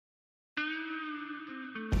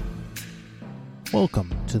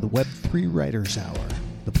Welcome to the Web3 Writers Hour,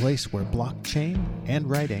 the place where blockchain and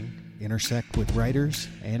writing intersect with writers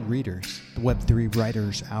and readers. The Web3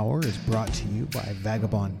 Writers Hour is brought to you by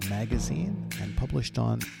Vagabond Magazine and published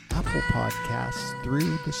on Apple Podcasts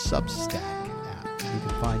through the Substack app. You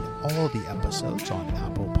can find all the episodes on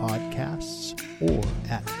Apple Podcasts or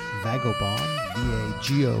at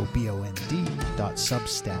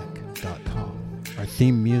vagobond.substack.com. Our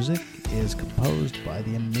theme music is composed by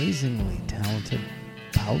the amazingly talented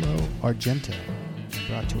Paolo Argento and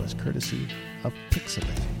brought to us courtesy of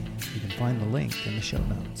Pixabay. You can find the link in the show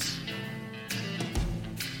notes.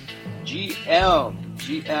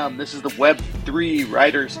 GM, this is the Web3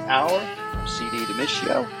 Writers Hour. I'm CD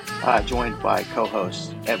Demiscio, joined by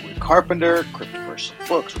co-host Edward Carpenter, Cryptoversal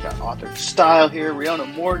Books. We got author Style here.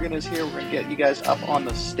 Riona Morgan is here. We're going to get you guys up on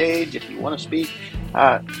the stage if you want to speak.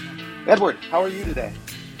 Edward, how are you today?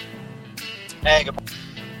 Hey, good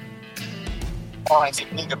morning,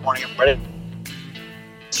 evening, good morning, everybody.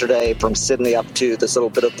 Yesterday from Sydney up to this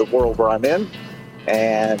little bit of the world where I'm in.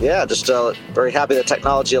 And yeah, just very happy that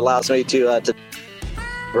technology allows me to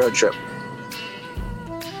road trip.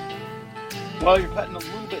 Well, you're cutting a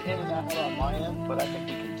little bit in and out on my end, but I think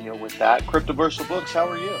we can deal with that. Cryptoversal Books, how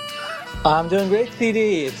are you? I'm doing great,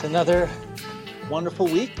 CD. It's another wonderful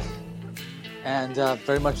week, and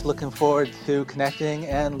very much looking forward to connecting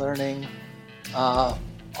and learning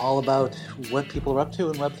all about what people are up to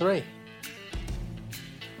in Web3.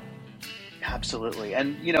 Absolutely.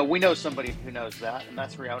 And, you know, we know somebody who knows that, and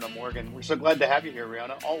that's Riona Morgan. We're so glad to have you here,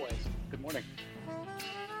 Riona, always. Good morning.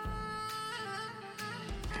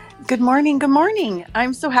 Good morning. Good morning.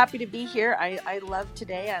 I'm so happy to be here. I love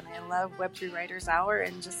today, and I love Web3 Writers Hour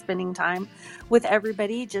and just spending time with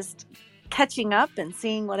everybody, just catching up and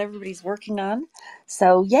seeing what everybody's working on.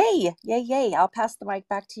 So yay. I'll pass the mic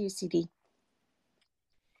back to you, CD.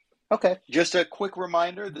 Okay, just a quick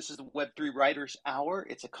reminder, this is the Web3 Writers Hour.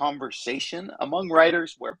 It's a conversation among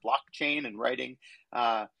writers where blockchain and writing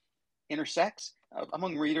intersects,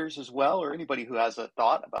 among readers as well, or anybody who has a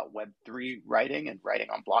thought about Web3 writing and writing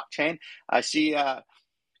on blockchain. I see,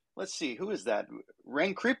 let's see, who is that?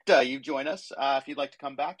 Ren Crypta, you join us. If you'd like to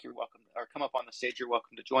come back, you're welcome, or come up on the stage, you're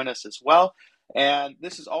welcome to join us as well. And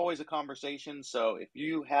this is always a conversation, so if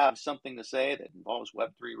you have something to say that involves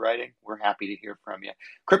Web3 writing, we're happy to hear from you.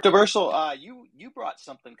 Cryptoversal, you brought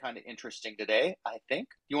something kind of interesting today, I think.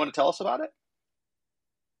 You want to tell us about it?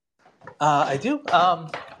 I do.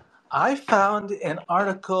 I found an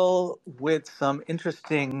article with some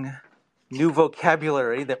interesting new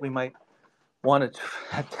vocabulary that we might want to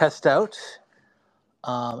test out,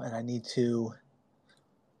 and I need to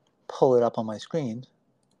pull it up on my screen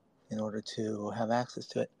in order to have access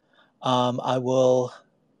to it. I will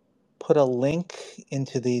put a link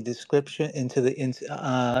into the description, into the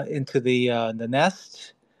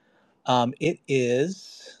nest. It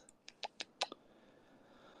is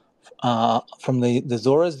from the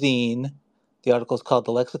Zora Zine. The article is called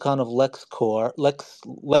 "The Lexicon of Lorecore,"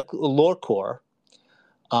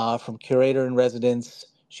 from curator in residence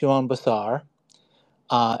Shiwan Basar,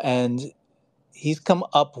 and he's come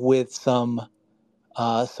up with some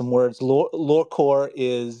words. Lorecore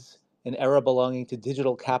is an era belonging to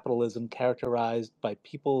digital capitalism characterized by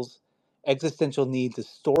people's existential need to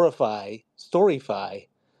storyfy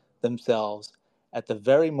themselves at the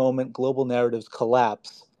very moment global narratives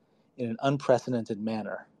collapse in an unprecedented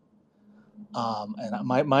manner. And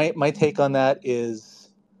my take on that is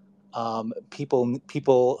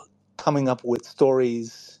people coming up with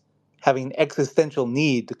stories, having an existential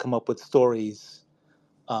need to come up with stories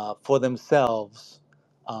for themselves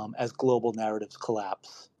as global narratives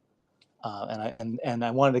collapse. And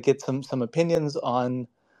I wanted to get some opinions on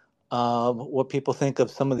what people think of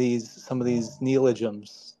some of these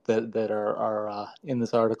neologisms that are in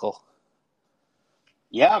this article.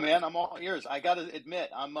 Yeah, man, I'm all ears. I got to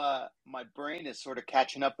admit, my brain is sort of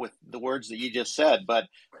catching up with the words that you just said, but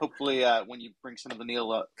hopefully when you bring some of the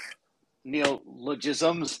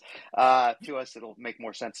neologisms to us, it'll make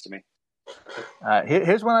more sense to me.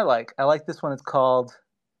 Here's one I like. I like this one. It's called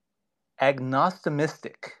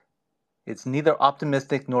agnostimistic. It's neither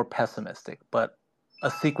optimistic nor pessimistic, but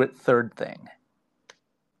a secret third thing.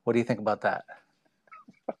 What do you think about that?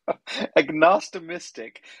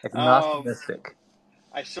 Agnostimistic. Agnostimistic.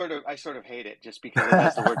 I sort of hate it just because it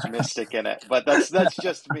has the words mystic in it, but that's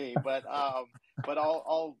just me. But I'll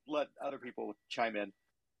let other people chime in.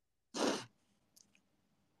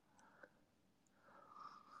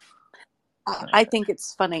 I think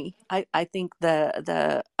it's funny. I think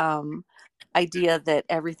the idea that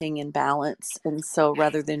everything in balance. And so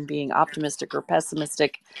rather than being optimistic or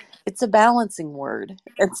pessimistic, it's a balancing word.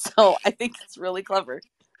 And so I think it's really clever.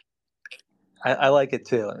 I like it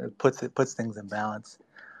too. It puts things in balance.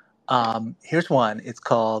 Here's one. It's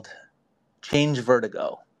called change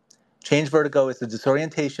vertigo. Change vertigo is the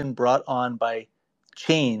disorientation brought on by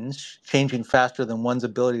changing faster than one's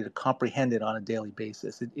ability to comprehend it on a daily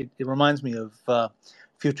basis. It reminds me of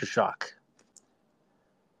future shock.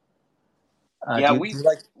 Yeah, Do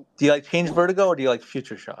you like change vertigo or do you like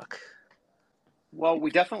future shock? well,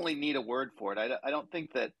 we definitely need a word for it. I don't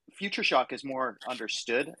think that future shock is more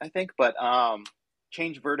understood, I think, but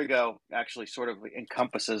change vertigo actually sort of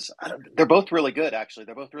encompasses. They're both really good, actually.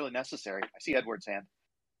 They're both really necessary. I see Edward's hand.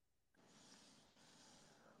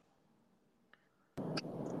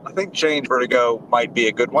 I think Change Vertigo might be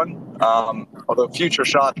a good one. Although Future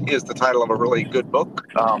Shock is the title of a really good book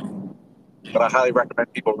that I highly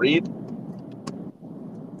recommend people read.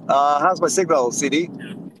 How's my signal, CD?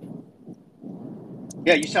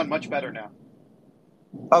 Yeah, you sound much better now.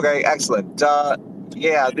 Okay, excellent.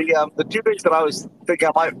 Yeah, the two things that I was thinking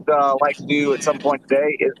I might like to do at some point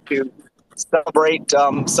today is to celebrate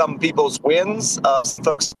some people's wins, some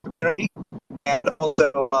folks in the community, and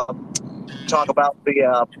also talk about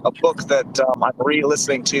a book that I'm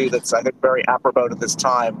re-listening to that's I think very apropos at this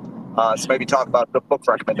time. So maybe talk about the book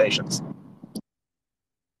recommendations.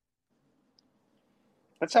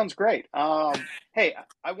 That sounds great. Hey,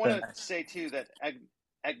 I want to say too that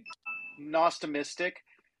agnostimistic,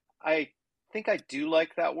 I think I do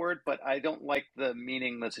like that word, but I don't like the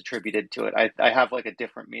meaning that's attributed to it. I have like a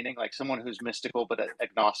different meaning, like someone who's mystical but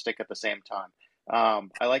agnostic at the same time.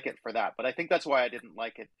 I like it for that, but I think that's why I didn't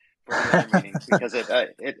like it for the other meanings because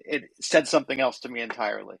it said something else to me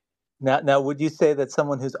entirely. Now, would you say that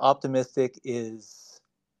someone who's optimistic is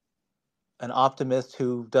an optimist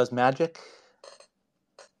who does magic?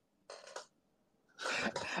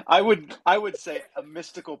 I would say a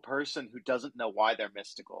mystical person who doesn't know why they're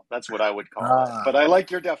mystical. That's what I would call it. But I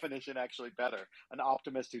like your definition actually better. An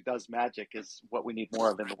optimist who does magic is what we need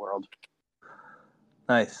more of in the world.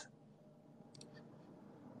 Nice.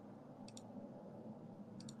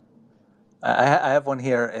 I have one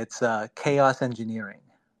here. It's chaos engineering.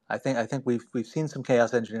 I think we've seen some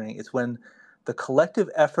chaos engineering. It's when the collective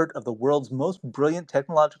effort of the world's most brilliant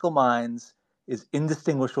technological minds is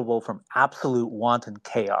indistinguishable from absolute wanton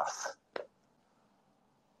chaos.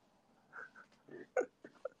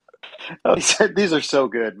 Oh, these are so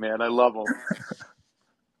good, man. I love them.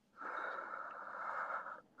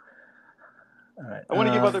 All right. I want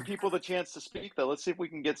to give other people the chance to speak, though. Let's see if we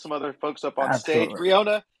can get some other folks up on stage. Absolutely.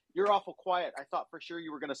 Riona, you're awful quiet. I thought for sure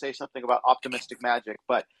you were going to say something about optimistic magic,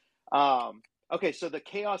 but okay. So the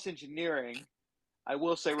chaos engineering, I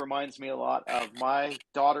will say, reminds me a lot of my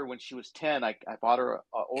daughter when she was 10. I bought her an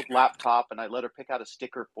old laptop and I let her pick out a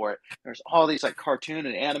sticker for it. There's all these like cartoon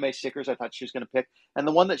and anime stickers I thought she was going to pick. And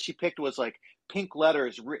the one that she picked was like pink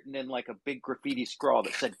letters written in like a big graffiti scrawl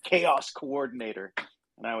that said Chaos Coordinator.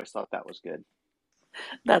 And I always thought that was good.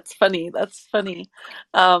 That's funny. That's funny.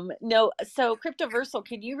 No, so Cryptoversal,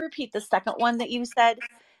 can you repeat the second one that you said?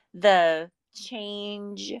 The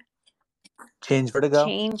change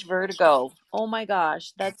vertigo. Oh my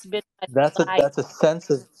gosh, that's been my life. That's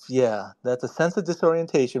a sense of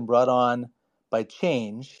disorientation brought on by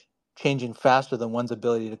changing faster than one's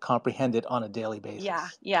ability to comprehend it on a daily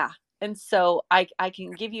basis. Yeah. And so I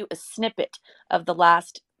can give you a snippet of the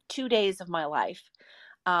last 2 days of my life.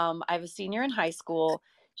 I have a senior in high school.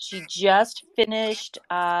 She just finished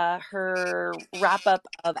her wrap up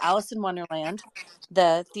of Alice in Wonderland,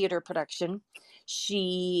 the theater production.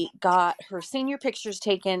 She got her senior pictures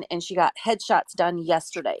taken and she got headshots done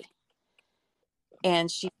yesterday.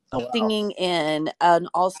 And she's singing in an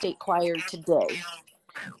all-state choir today.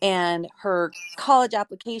 And her college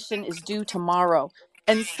application is due tomorrow.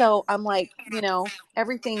 And so I'm like,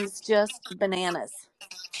 everything's just bananas.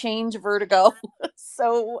 Change vertigo.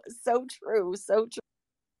 So true. So true.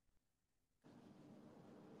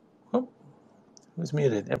 Oh, who's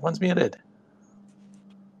muted? Everyone's muted.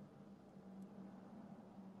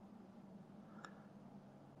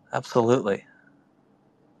 Absolutely.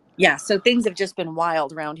 Yeah, so things have just been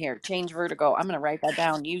wild around here. Change vertigo. I'm going to write that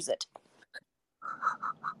down, use it.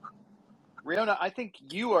 Riona, I think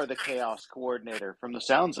you are the chaos coordinator from the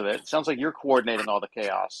sounds of it. It sounds like you're coordinating all the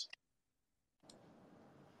chaos.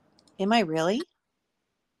 Am I really?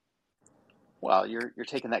 Well, you're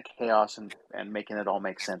taking that chaos and making it all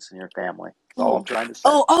make sense in your family. That's all I'm trying to say.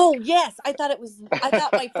 Oh, yes. I thought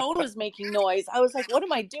my phone was making noise. I was like, what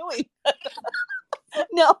am I doing?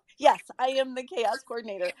 No, yes, I am the chaos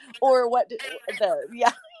coordinator. Or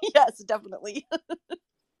yeah, yes, definitely.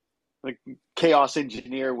 Like chaos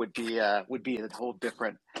engineer would be a whole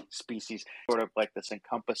different species, sort of like this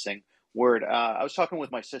encompassing word. I was talking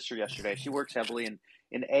with my sister yesterday. She works heavily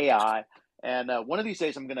in AI, and one of these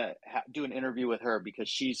days I'm gonna do an interview with her because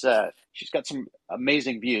she's got some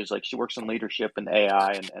amazing views. Like she works in leadership and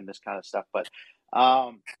AI and this kind of stuff.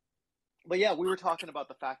 Um, but yeah, we were talking about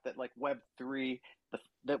the fact that like Web3,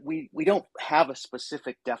 that we don't have a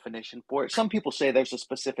specific definition for it. Some people say there's a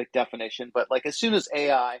specific definition, but like as soon as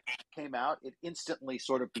AI came out, it instantly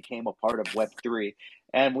sort of became a part of Web3,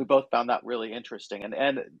 and we both found that really interesting.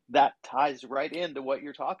 And that ties right into what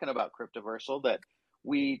you're talking about, Cryptoversal. That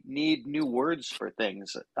we need new words for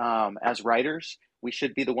things. As writers, we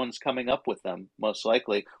should be the ones coming up with them, most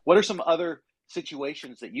likely. What are some other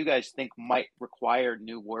situations that you guys think might require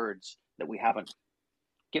new words that we haven't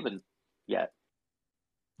given yet?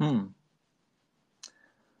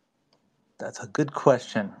 That's a good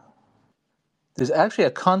question. There's actually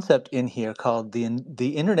a concept in here called the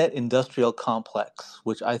Internet Industrial Complex,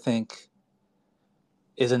 which I think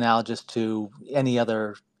is analogous to any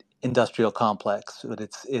other industrial complex. But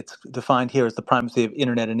it's defined here as the primacy of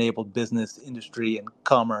Internet-enabled business, industry, and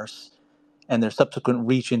commerce, and their subsequent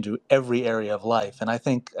reach into every area of life. And I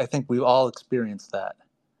think we've all experienced that.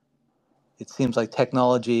 It seems like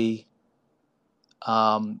technology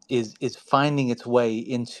is finding its way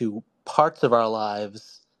into parts of our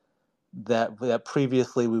lives that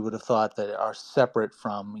previously we would have thought that are separate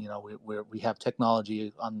from, we have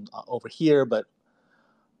technology on over here, but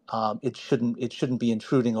it shouldn't be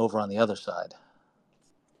intruding over on the other side.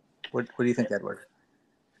 What do you think, Edward?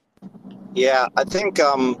 Yeah, I think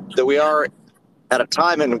that we are at a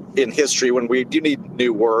time in history when we do need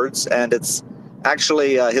new words, and it's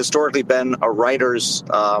actually historically been a writer's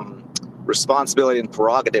responsibility and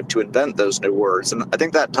prerogative to invent those new words. And I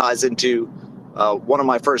think that ties into one of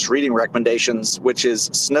my first reading recommendations, which is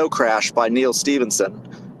Snow Crash by Neil Stephenson,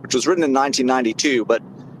 which was written in 1992, but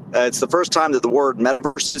it's the first time that the word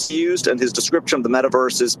metaverse is used, and his description of the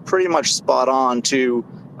metaverse is pretty much spot on to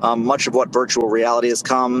much of what virtual reality has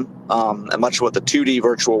come, and much of what the 2D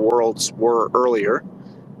virtual worlds were earlier.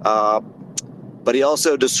 But he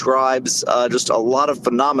also describes just a lot of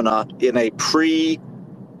phenomena in a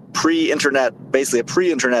pre-internet, basically a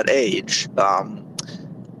pre-internet age,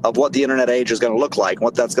 of what the internet age is going to look like,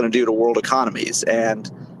 what that's going to do to world economies. And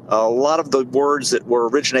a lot of the words that were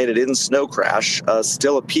originated in Snow Crash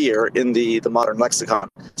still appear in the modern lexicon.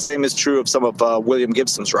 Same is true of some of William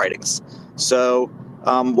Gibson's writings. So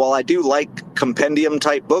while I do like compendium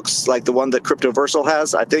type books like the one that Cryptoversal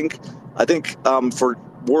has, I think for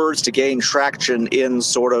words to gain traction in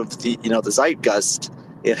sort of the zeitgeist,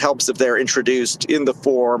 it helps if they're introduced in the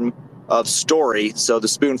form of story. So the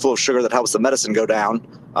spoonful of sugar that helps the medicine go down.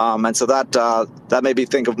 And so that made me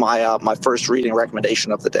think of my first reading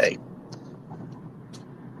recommendation of the day.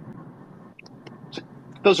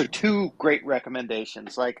 Those are two great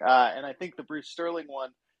recommendations. And I think the Bruce Sterling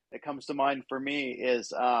one that comes to mind for me is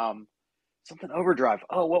something Overdrive.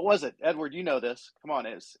 Oh, what was it, Edward? You know this. Come on,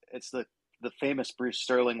 it's the famous Bruce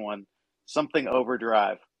Sterling one. Something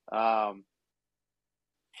Overdrive.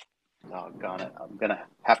 Doggone it! I'm gonna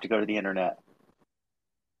have to go to the internet.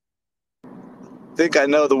 I think I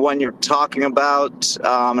know the one you're talking about,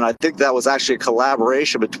 and I think that was actually a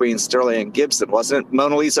collaboration between Sterling and Gibson, wasn't it?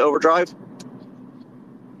 Mona Lisa Overdrive?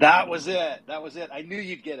 That was it. I knew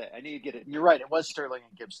you'd get it. And you're right. It was Sterling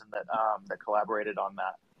and Gibson that collaborated on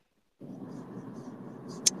that.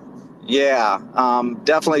 Yeah,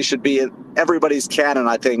 definitely should be everybody's canon,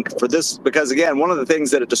 I think, for this, because again, one of the things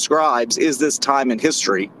that it describes is this time in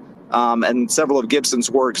history, and several of Gibson's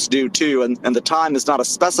works do too, and the time is not a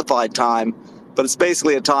specified time, but it's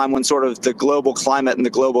basically a time when sort of the global climate and the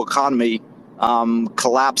global economy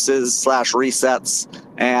collapses / resets,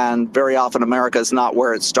 and very often America is not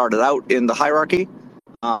where it started out in the hierarchy.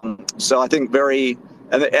 So I think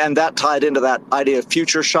and that tied into that idea of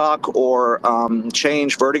future shock or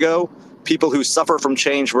change vertigo. People who suffer from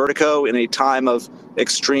change vertigo in a time of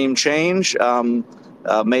extreme change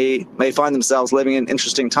may find themselves living in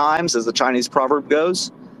interesting times, as the Chinese proverb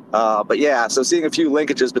goes. But yeah, so seeing a few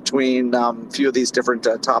linkages between a few of these different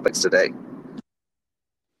topics today.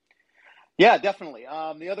 Yeah, definitely.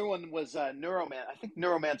 The other one was Neuroman. I think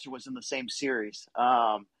Neuromancer was in the same series.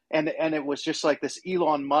 And it was just like this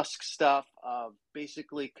Elon Musk stuff of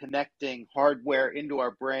basically connecting hardware into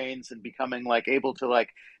our brains and becoming like able to like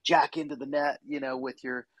jack into the net, with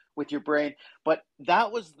your brain. But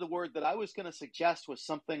that was the word that I was going to suggest, was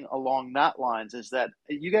something along that lines, is that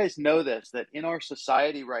you guys know this, that in our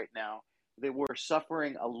society right now, we're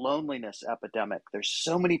suffering a loneliness epidemic. There's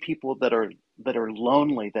so many people that are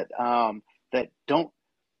lonely, that don't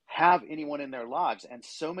have anyone in their lives, and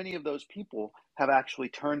so many of those people have actually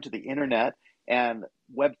turned to the internet and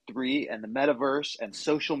Web3 and the metaverse and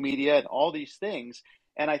social media and all these things.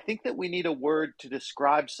 And I think that we need a word to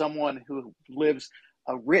describe someone who lives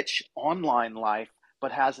a rich online life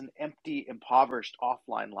but has an empty, impoverished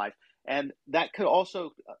offline life. And that could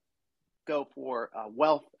also go for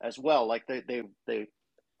wealth as well. Like they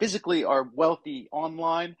physically are wealthy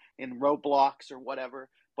online in Roblox or whatever,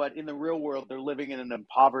 but in the real world, they're living in an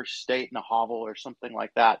impoverished state in a hovel or something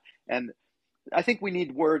like that. And I think we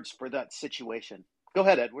need words for that situation. Go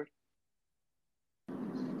ahead, Edward.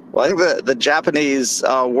 Well, I think the Japanese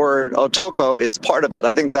word otoko is part of it.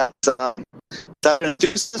 I think that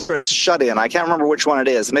induces or shut in. I can't remember which one it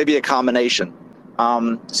is. Maybe a combination.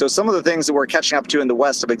 So some of the things that we're catching up to in the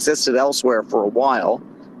West have existed elsewhere for a while.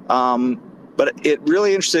 But it's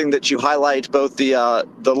really interesting that you highlight both the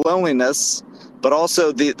loneliness, but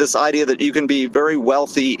also this idea that you can be very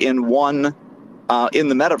wealthy in in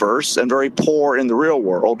the metaverse and very poor in the real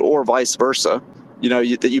world, or vice versa.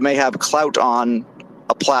 That you may have clout on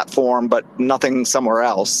a platform, but nothing somewhere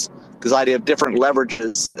else. This idea of different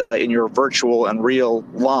leverages in your virtual and real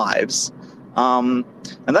lives. And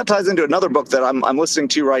that ties into another book that I'm listening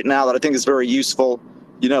to right now that I think is very useful,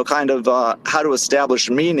 kind of how to establish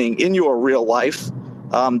meaning in your real life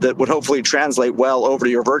that would hopefully translate well over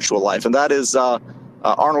to your virtual life. And that is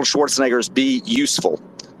Arnold Schwarzenegger's Be Useful.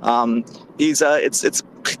 It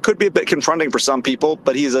could be a bit confronting for some people,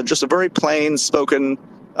 but he's just a very plain spoken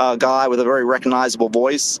guy with a very recognizable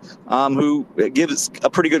voice who gives a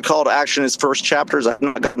pretty good call to action in his first chapters. I've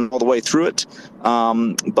not gotten all the way through it,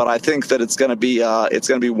 but I think that it's going to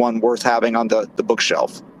be one worth having on the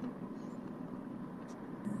bookshelf.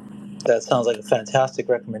 That sounds like a fantastic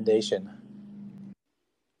recommendation.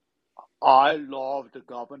 I love the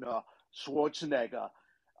Governor Schwarzenegger.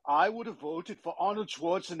 I would have voted for Arnold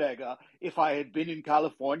Schwarzenegger if I had been in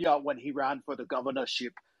California when he ran for the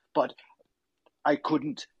governorship, but I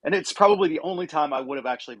couldn't. And it's probably the only time I would have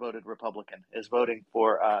actually voted Republican, is voting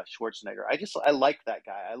for Schwarzenegger. I like that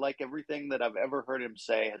guy. I like everything that I've ever heard him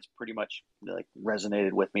say has pretty much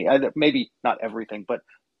resonated with me. Maybe not everything, but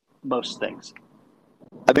most things.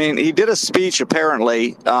 I mean, he did a speech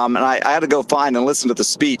apparently, and I had to go find and listen to the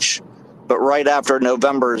speech, but right after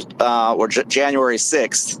January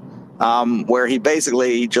 6th, where he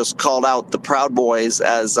basically just called out the Proud Boys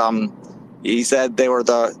as he said they were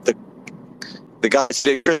the guys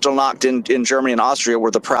who did Kristallnacht in Germany and Austria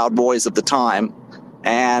were the Proud Boys of the time,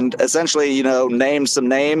 and essentially, named some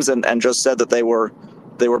names and just said that they were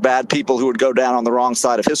bad people who would go down on the wrong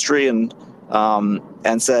side of history, and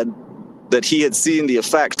said that he had seen the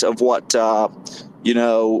effect of what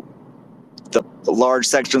the large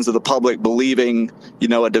sections of the public believing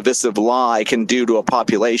a divisive lie can do to a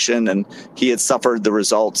population, and he had suffered the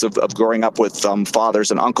results of growing up with fathers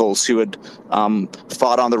and uncles who had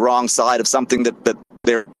fought on the wrong side of something that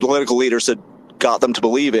their political leaders had got them to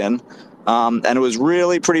believe in, and it was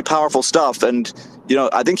really pretty powerful stuff. And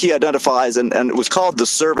I think he identifies, and it was called The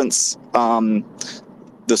Servant's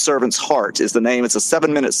Heart is the name. It's a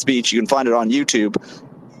 7-minute speech. You can find it on YouTube.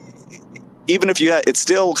 Even if it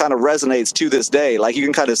still kind of resonates to this day. Like, you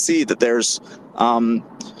can kind of see that there's one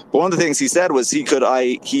of the things he said was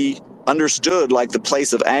he understood like the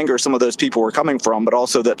place of anger some of those people were coming from, but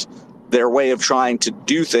also that their way of trying to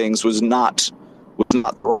do things was not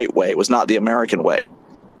the right way. It was not the American way.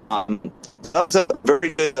 That's a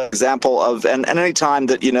very good example of, and any time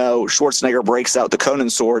that Schwarzenegger breaks out the Conan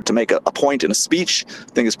sword to make a point in a speech,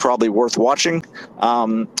 I think is probably worth watching.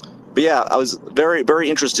 But yeah, I was very, very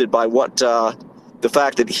interested by what the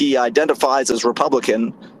fact that he identifies as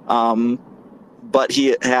Republican, but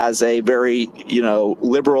he has a very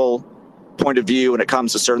liberal point of view when it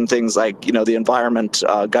comes to certain things like the environment,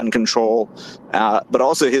 gun control, but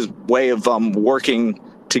also his way of working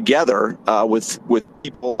together with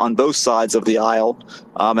people on both sides of the aisle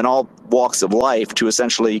in all walks of life to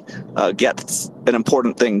essentially get an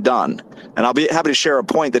important thing done. And I'll be happy to share a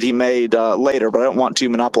point that he made later, but I don't want to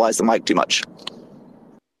monopolize the mic too much.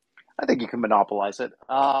 I think you can monopolize it.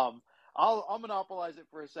 I'll monopolize it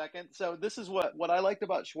for a second. So this is what I liked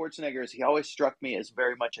about Schwarzenegger is he always struck me as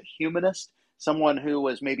very much a humanist, someone who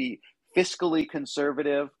was maybe fiscally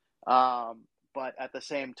conservative, but at the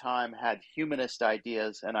same time had humanist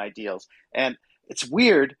ideas and ideals. And it's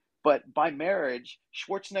weird, but by marriage,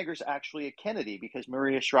 Schwarzenegger's actually a Kennedy because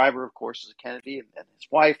Maria Shriver, of course, is a Kennedy, and his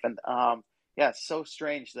wife. And yeah, it's so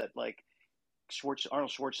strange that like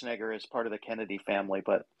Arnold Schwarzenegger is part of the Kennedy family,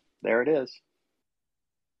 but there it is.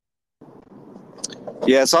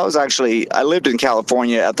 Yeah, so I lived in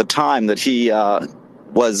California at the time that he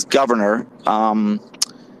was governor.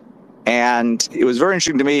 And it was very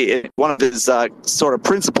interesting to me. One of his sort of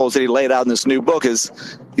principles that he laid out in this new book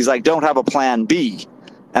is he's like, don't have a plan B.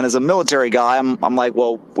 And as a military guy, I'm like,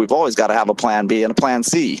 well, we've always got to have a plan B and a plan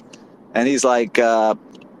C. And he's like,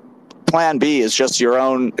 plan B is just your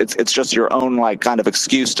own. It's just your own like kind of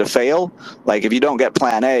excuse to fail. Like if you don't get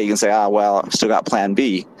plan A, you can say, well, I've still got plan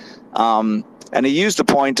B. And he used the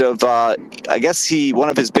point of, I guess one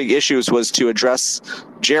of his big issues was to address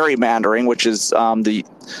gerrymandering, which is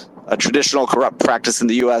a traditional corrupt practice in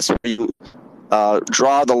the U.S. where you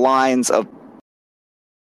draw the lines of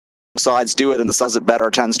sides do it and the sides that better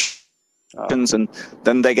tends and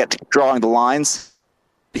then they get to drawing the lines.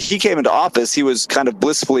 He came into office, he was kind of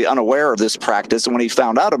blissfully unaware of this practice, and when he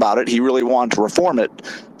found out about it, he really wanted to reform it.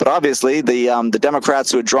 But obviously, the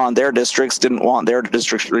Democrats who had drawn their districts didn't want their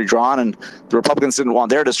districts redrawn, and the Republicans didn't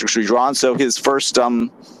want their districts redrawn. So his first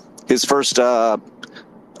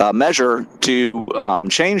measure to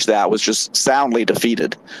change that was just soundly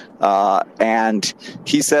defeated. And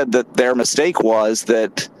he said that their mistake was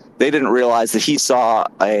that they didn't realize that he saw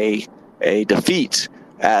a defeat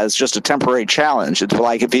as just a temporary challenge. It's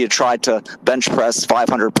like if he had tried to bench press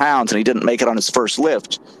 500 pounds and he didn't make it on his first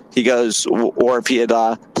lift, he goes, or if he had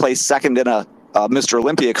placed second in a Mr.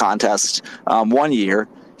 Olympia contest one year,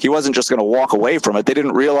 he wasn't just going to walk away from it. They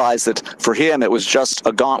didn't realize that for him, it was just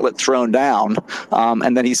a gauntlet thrown down.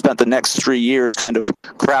 And then he spent the next 3 years kind of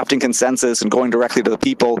crafting consensus and going directly to the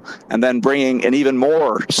people and then bringing an even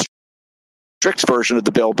more strict version of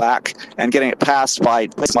the bill back and getting it passed by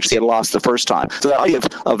as much as he had lost the first time. So the idea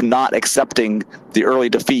of not accepting the early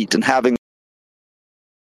defeat and having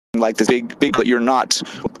like this big, but you're not,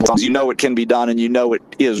 as long as you know it can be done and you know it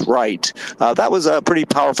is right. That was a pretty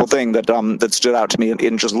powerful thing that stood out to me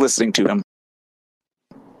in just listening to him.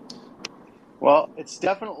 Well, it's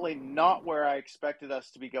definitely not where I expected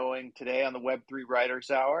us to be going today on the Web3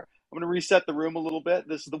 Writers Hour. I'm going to reset the room a little bit.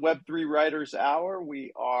 This is the Web3 Writers Hour.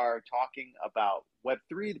 We are talking about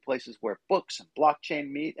Web3, the places where books and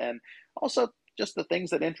blockchain meet, and also just the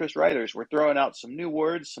things that interest writers. We're throwing out some new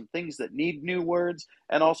words, some things that need new words,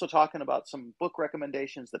 and also talking about some book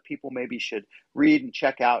recommendations that people maybe should read and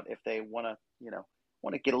check out if they want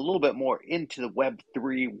to get a little bit more into the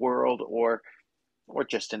Web3 world or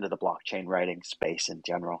just into the blockchain writing space in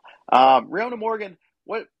general. Riona Morgan,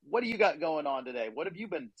 what do you got going on today? What have you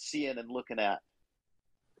been seeing and looking at?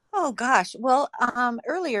 Oh gosh. Well,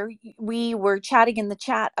 earlier we were chatting in the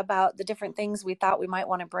chat about the different things we thought we might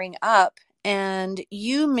want to bring up. And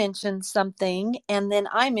you mentioned something, and then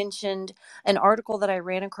I mentioned an article that I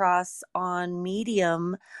ran across on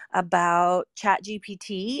Medium about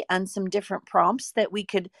ChatGPT and some different prompts that we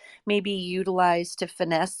could maybe utilize to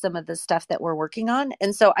finesse some of the stuff that we're working on.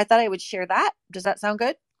 And so I thought I would share that. Does that sound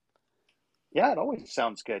good? Yeah, it always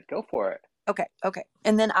sounds good. Go for it. Okay.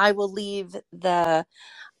 And then I will leave the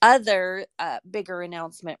other bigger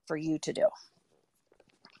announcement for you to do.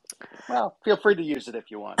 Well, feel free to use it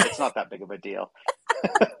if you want. It's not that big of a deal.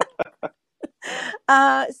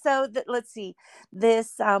 Let's see.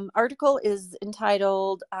 This article is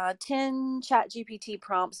entitled 10 ChatGPT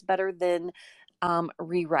prompts better than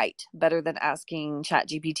better than asking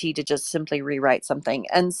ChatGPT to just simply rewrite something.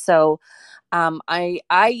 And so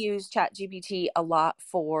I use ChatGPT a lot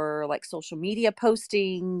for like social media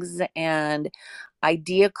postings and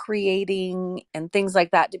idea creating and things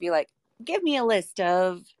like that, to be like, give me a list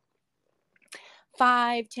of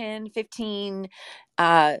 5, 10, 15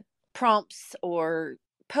 prompts or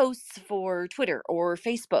posts for Twitter or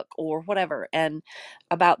Facebook or whatever, and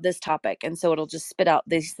about this topic. And so it'll just spit out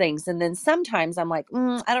these things. And then sometimes I'm like,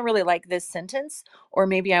 I don't really like this sentence, or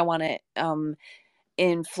maybe I want to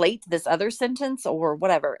inflate this other sentence or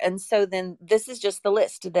whatever. And so then this is just the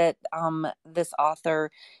list that this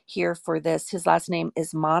author here for this, his last name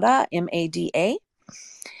is Mada, Mada.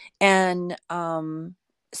 And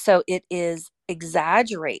so it is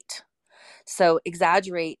exaggerate. So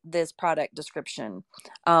exaggerate this product description.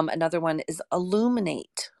 Another one is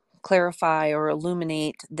illuminate, clarify or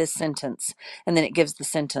illuminate this sentence. And then it gives the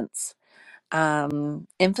sentence.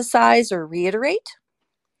 Emphasize or reiterate.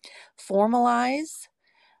 Formalize,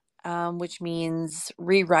 which means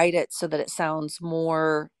rewrite it so that it sounds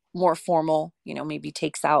more formal, maybe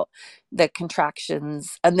takes out the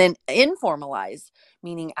contractions. And then informalize,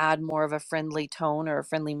 meaning add more of a friendly tone or a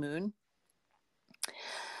friendly mood.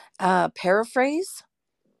 Paraphrase,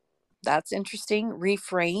 that's interesting.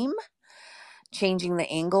 Reframe, changing the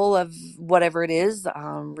angle of whatever it is,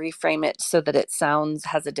 reframe it so that it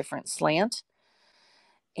has a different slant.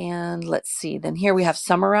 And let's see, then here we have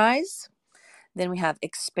summarize, then we have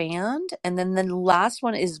expand, and then the last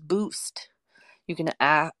one is boost. You can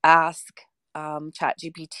ask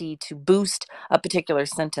ChatGPT to boost a particular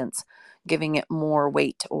sentence, giving it more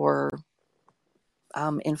weight or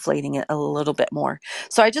inflating it a little bit more.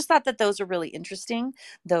 So I just thought that those are really interesting,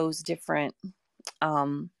 those different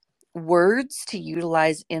words to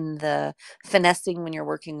utilize in the finessing when you're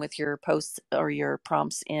working with your posts or your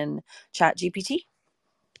prompts in ChatGPT.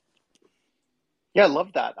 Yeah, I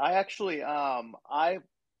love that. I actually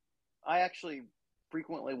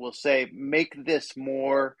frequently will say, make this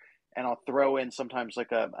more, and I'll throw in sometimes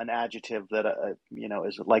like an adjective that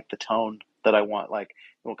is like the tone that I want. Like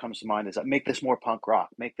what comes to mind is make this more punk rock,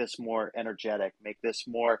 make this more energetic, make this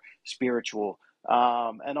more spiritual.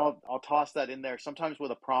 And I'll toss that in there sometimes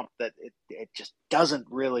with a prompt that it just doesn't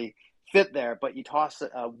really fit there, but you toss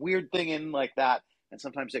a weird thing in like that, and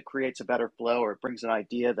sometimes it creates a better flow, or it brings an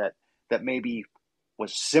idea that maybe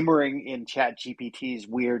was simmering in ChatGPT's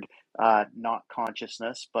weird not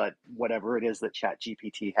consciousness, but whatever it is that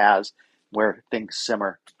ChatGPT has where things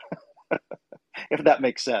simmer, if that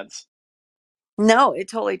makes sense. No, it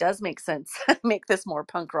totally does make sense. Make this more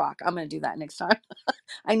punk rock. I'm going to do that next time.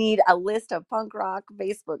 I need a list of punk rock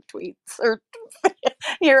Facebook tweets. Or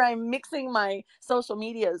here I'm mixing my social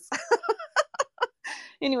medias.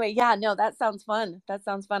 Anyway, yeah, no, that sounds fun. That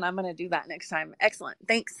sounds fun. I'm going to do that next time. Excellent.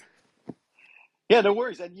 Thanks. Yeah, no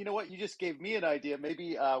worries. And you know what? You just gave me an idea.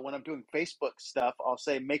 Maybe when I'm doing Facebook stuff, I'll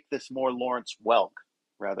say, make this more Lawrence Welk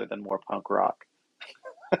rather than more punk rock.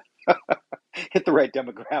 Hit the right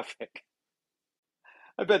demographic.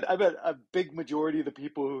 I bet a big majority of the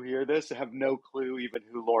people who hear this have no clue even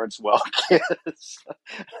who Lawrence Welk is.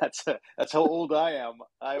 That's how old I am.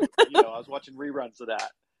 I was watching reruns of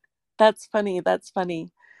that. That's funny. That's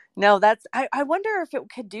funny. No, I wonder if it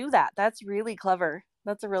could do that. That's really clever.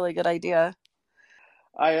 That's a really good idea.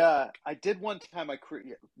 I did one time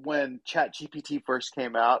when ChatGPT first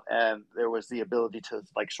came out, and there was the ability to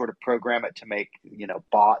like sort of program it to make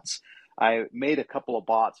bots. I made a couple of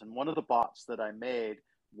bots, and one of the bots that I made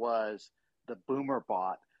was the Boomer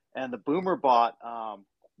bot, and the Boomer bot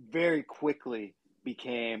very quickly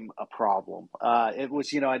became a problem. It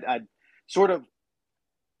was I'd sort of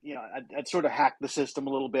I'd sort of hacked the system a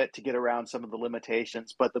little bit to get around some of the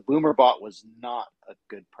limitations, but the Boomer bot was not a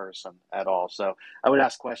good person at all. So I would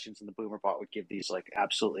ask questions, and the Boomer bot would give these like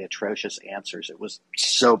absolutely atrocious answers. It was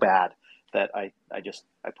so bad that I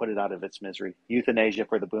put it out of its misery. Euthanasia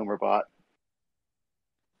for the Boomer bot.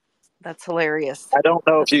 That's hilarious. I don't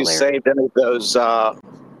know That's if you hilarious. saved any of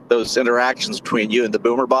those interactions between you and the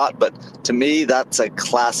Boomer bot, but to me, that's a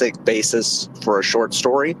classic basis for a short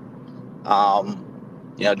story.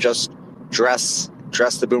 Just dress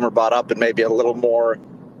the Boomer bot up and maybe a little more,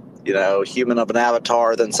 human of an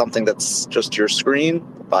avatar than something that's just your screen.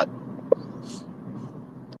 But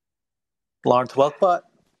Lawrence Welkbot.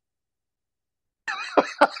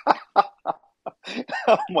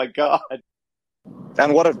 Oh my God.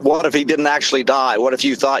 And what if he didn't actually die? What if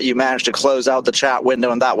you thought you managed to close out the chat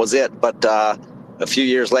window and that was it? But a few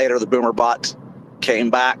years later, the Boomer bot came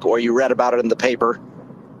back, or you read about it in the paper.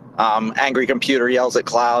 Angry computer yells at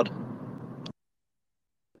cloud.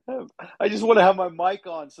 I just want to have my mic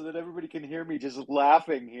on so that everybody can hear me just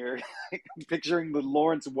laughing here. I'm picturing the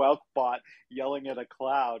Lawrence Welk bot yelling at a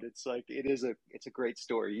cloud. It's like it's a great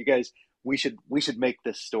story. You guys, we should make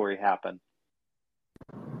this story happen.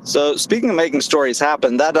 So speaking of making stories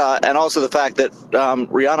happen, that and also the fact that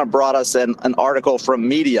Rihanna brought us an article from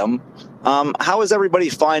Medium. How is everybody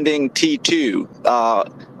finding T2?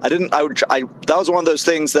 That was one of those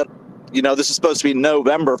things that, this is supposed to be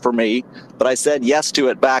November for me, but I said yes to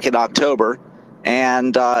it back in October,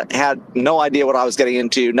 and had no idea what I was getting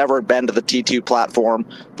into. Never had been to the T2 platform.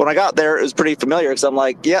 But when I got there, it was pretty familiar because I'm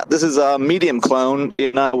like, yeah, this is a Medium clone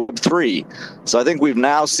in Web3. So I think we've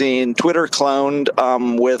now seen Twitter cloned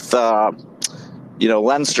with,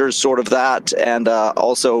 Lenster's sort of that, and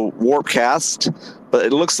also Warpcast. But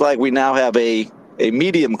it looks like we now have a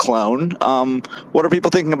Medium clone. What are people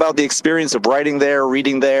thinking about the experience of writing there,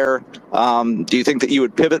 reading there? Do you think that you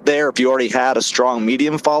would pivot there if you already had a strong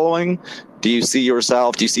Medium following? Do you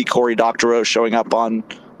see Cory Doctorow showing up on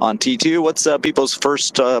T2? What's people's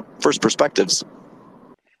first perspectives?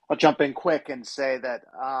 I'll jump in quick and say that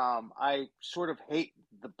I sort of hate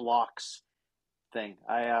the blocks thing.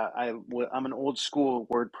 I'm an old school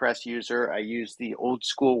WordPress user. I use the old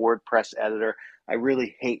school WordPress editor. I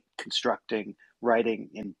really hate writing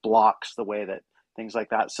in blocks the way that things like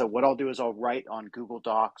that. So what I'll do is I'll write on Google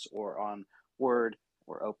Docs or on Word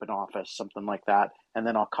or OpenOffice, something like that, and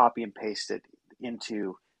then I'll copy and paste it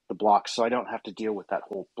into the blocks, so I don't have to deal with that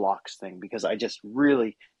whole blocks thing, because I just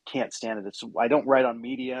really can't stand it. I don't write on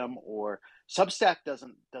Medium, or Substack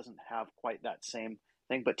doesn't have quite that same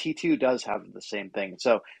thing, but T2 does have the same thing.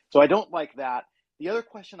 So I don't like that. The other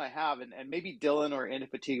question I have, and maybe Dylan or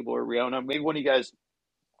Indefatigable or Riona, maybe one of you guys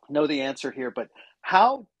know the answer here, but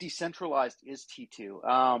how decentralized is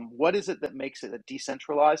T2? What is it that makes it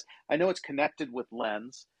decentralized? I know it's connected with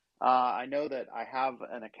Lens. I know that I have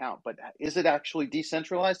an account, but is it actually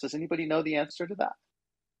decentralized? Does anybody know the answer to that?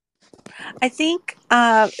 I think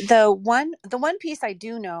the one piece I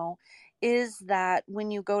do know is that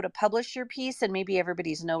when you go to publish your piece, and maybe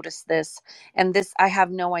everybody's noticed this, and this, I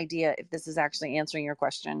have no idea if this is actually answering your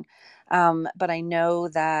question, but I know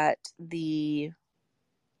that the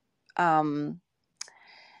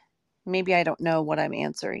maybe I don't know what I'm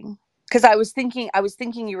answering, because I was thinking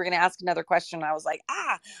you were going to ask another question. I was like,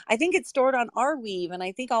 I think it's stored on Arweave, and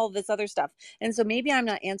I think all of this other stuff. And so maybe I'm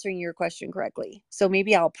not answering your question correctly. So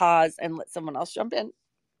maybe I'll pause and let someone else jump in.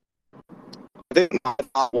 I think my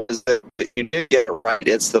thought was that you did get it right.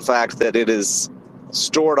 It's the fact that it is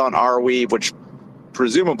stored on Arweave, which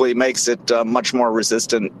presumably makes it much more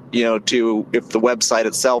resistant, to if the website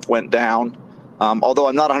itself went down. Although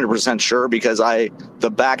I'm not 100% sure, because the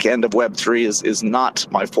back end of Web3 is not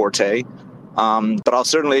my forte. But I'll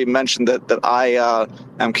certainly mention that I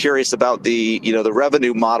am curious about the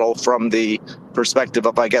revenue model from the perspective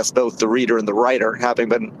of, I guess, both the reader and the writer, having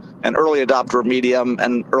been an early adopter of Medium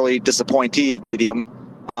and early disappointee of Medium.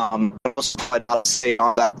 But also I not stay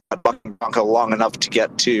on that bunker long enough to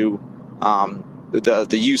get to the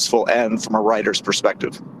useful end from a writer's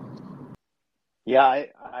perspective. Yeah,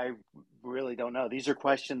 I really don't know. These are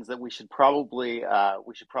questions that we should probably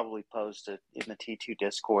pose in the T2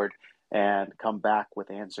 Discord and come back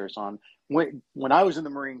with answers on. When I was in the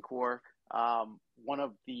Marine Corps, one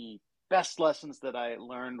of the best lessons that I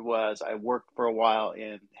learned was I worked for a while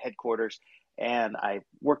in headquarters, and I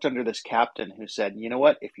worked under this captain who said, you know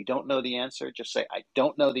what, if you don't know the answer, just say, I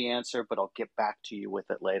don't know the answer, but I'll get back to you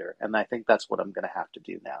with it later. And I think that's what I'm going to have to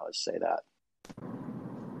do now, is say that.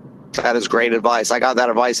 That is great advice. I got that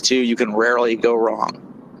advice too. You can rarely go wrong.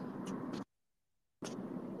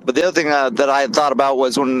 But the other thing that I had thought about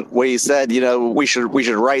was when we said, we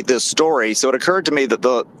should write this story. So it occurred to me that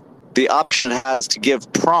the option has to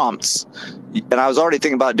give prompts, and I was already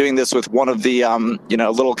thinking about doing this with one of the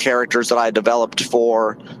little characters that I developed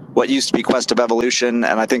for what used to be Quest of Evolution,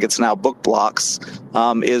 and I think it's now Book Blocks,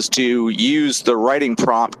 is to use the writing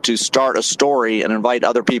prompt to start a story and invite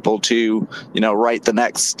other people to write the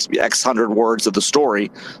next X hundred words of the story.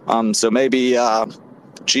 So maybe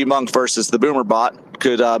G-Monk versus the Boomer Bot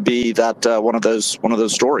could be that one of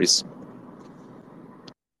those stories.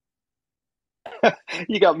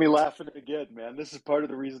 You got me laughing again, man. This is part of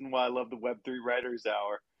the reason why I love the Web3 Writers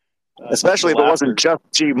Hour. Especially if it wasn't just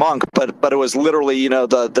G-Monk, but it was literally,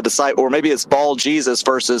 the disciple, or maybe it's Bald Jesus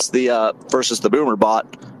versus the Boomer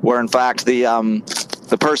Bot, where in fact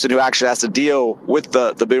the person who actually has to deal with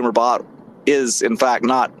the Boomer Bot is in fact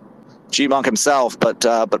not G-Monk himself, but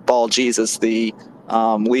Bald Jesus, the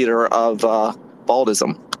leader of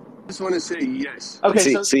Baldism. I just want to say yes.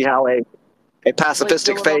 Okay, see how a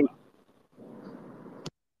pacifistic fate.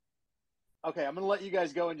 Okay, I'm going to let you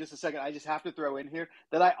guys go in just a second. I just have to throw in here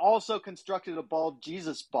that I also constructed a Bald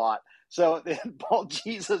Jesus bot. So the Bald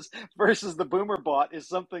Jesus versus the Boomer Bot is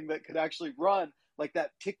something that could actually run like that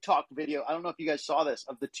TikTok video. I don't know if you guys saw this,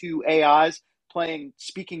 of the two AIs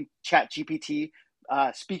speaking chat GPT,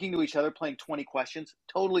 speaking to each other, playing 20 questions.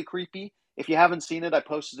 Totally creepy. If you haven't seen it, I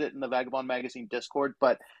posted it in the Vagabond Magazine Discord.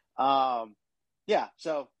 But yeah,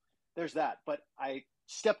 so there's that. But I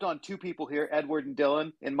stepped on two people here, Edward and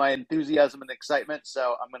Dylan, in my enthusiasm and excitement.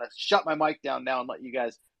 So I'm going to shut my mic down now and let you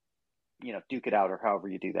guys, duke it out, or however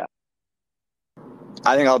you do that.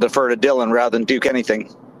 I think I'll defer to Dylan rather than Duke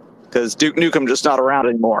anything, because Duke Nukem just not around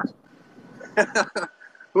anymore.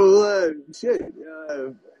 Well, shit.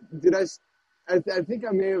 I think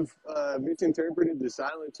I may have misinterpreted the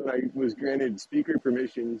silence when I was granted speaker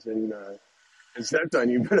permissions and stepped on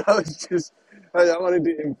you, but I wanted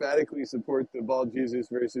to emphatically support the Bald Jesus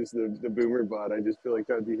versus the Boomer Bot. I just feel like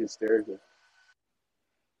that would be hysterical.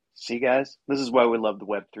 See, guys, this is why we love the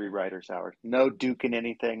Web3 Writers Hour. No duking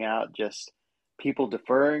anything out, just people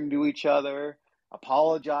deferring to each other,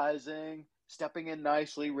 apologizing, stepping in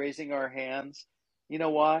nicely, raising our hands. You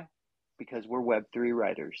know why? Because we're Web3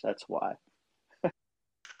 writers. That's why.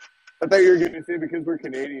 I thought you were going to say because we're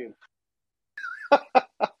Canadian.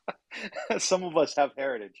 Some of us have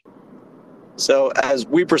heritage. So as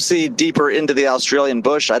we proceed deeper into the Australian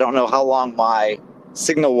bush, I don't know how long my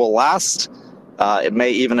signal will last. It may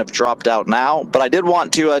even have dropped out now, but I did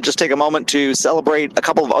want to just take a moment to celebrate a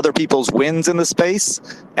couple of other people's wins in the space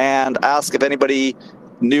and ask if anybody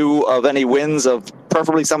knew of any wins of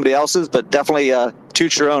preferably somebody else's, but definitely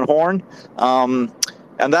toot your own horn.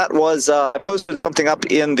 And that was I posted something up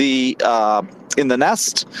in the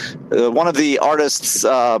Nest. One of the artists,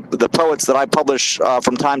 the poets that I publish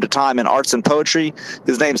from time to time in Arts and Poetry,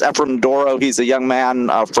 his name's Ephraim Doro. He's a young man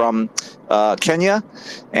from Kenya,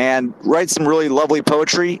 and writes some really lovely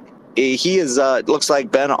poetry. He is looks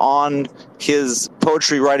like been on his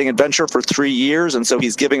poetry writing adventure for 3 years, and so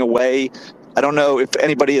he's giving away. I don't know if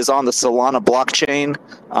anybody is on the Solana blockchain,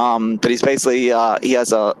 but he's basically he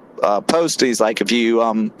has a post. He's like, if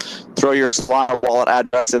you throw your Solana wallet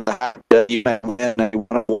address in the hat, you can win a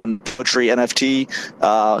one-on-one poetry NFT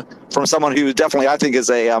from someone who definitely I think is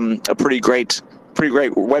a pretty great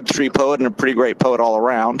Web3 poet and a pretty great poet all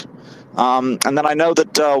around. And then I know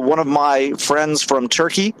that one of my friends from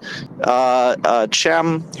Turkey,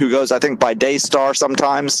 Cem, who goes, I think, by Daystar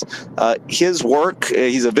sometimes, his work,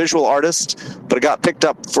 he's a visual artist, but it got picked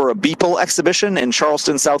up for a Beeple exhibition in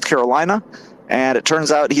Charleston, South Carolina. And it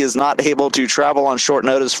turns out he is not able to travel on short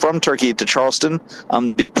notice from Turkey to Charleston,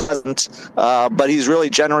 but he's really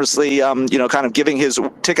generously, kind of giving his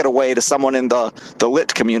ticket away to someone in the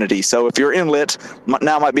lit community. So if you're in lit,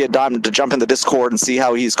 now might be a time to jump in the Discord and see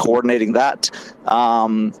how he's coordinating that.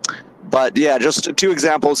 But yeah, just 2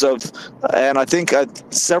 examples of, and I think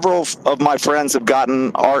several of my friends have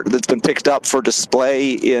gotten art that's been picked up for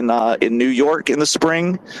display in New York in the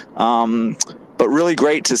spring. But really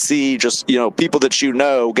great to see just, people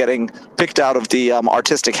that getting picked out of the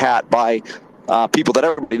artistic hat by people that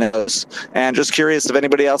everybody knows. And just curious if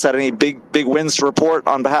anybody else had any big wins to report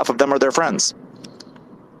on behalf of them or their friends.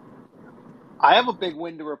 I have a big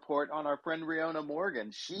win to report on our friend Riona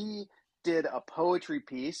Morgan. She did a poetry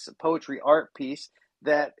art piece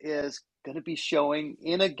that is going to be showing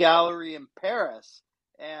in a gallery in Paris.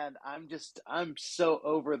 And I'm so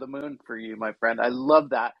over the moon for you, my friend. I love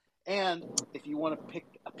that. And if you want to pick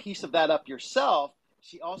a piece of that up yourself,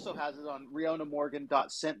 she also has it on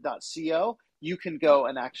rionamorgan.scent.co. You can go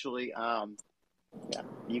and actually,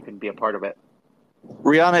 you can be a part of it.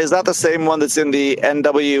 Rihanna, is that the same one that's in the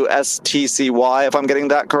NWSTCY, if I'm getting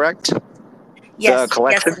that correct? Yes, the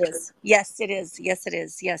collection? Yes, it is. Yes, it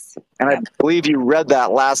is. Yes. And Yep. I believe you read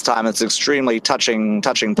that last time. It's extremely touching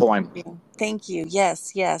poem. Thank you.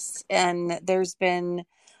 Yes. And there's been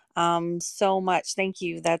so much. Thank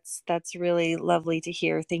you. That's really lovely to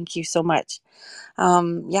hear. Thank you so much.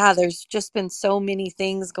 There's just been so many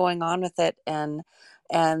things going on with it, and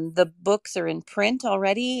the books are in print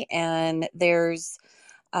already, and there's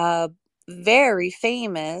a very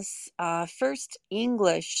famous first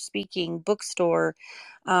English speaking bookstore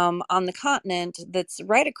on the continent that's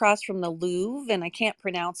right across from the Louvre, and I can't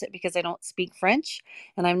pronounce it because I don't speak French,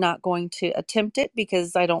 and I'm not going to attempt it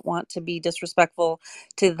because I don't want to be disrespectful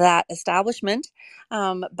to that establishment.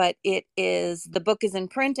 But the book is in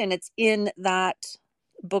print, and it's in that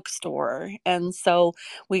bookstore, and so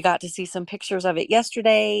we got to see some pictures of it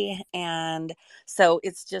yesterday, and so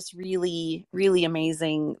it's just really, really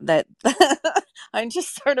amazing that I'm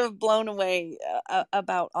just sort of blown away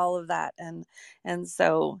about all of that, and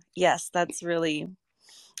so yes, that's really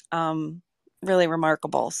really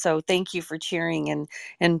remarkable. So thank you for cheering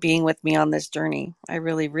and being with me on this journey. I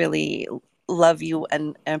really, really love you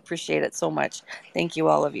and appreciate it so much. Thank you,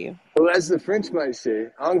 all of you. Well, as the French might say,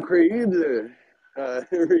 incroyable,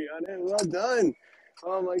 Rihanna, well done.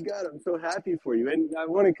 Oh my God, I'm so happy for you. And I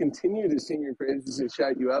want to continue to sing your praises and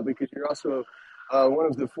shout you out because you're also one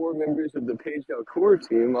of the 4 members of the Page Down core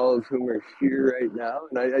team, all of whom are here right now.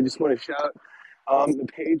 And I just want to shout the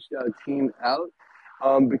Page Down team out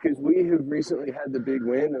because we have recently had the big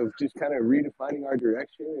win of just kind of redefining our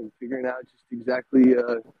direction and figuring out just exactly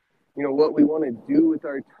what we want to do with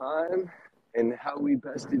our time and how we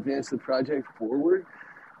best advance the project forward.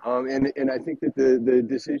 And I think that the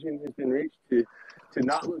decision has been reached to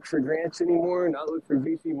not look for grants anymore, not look for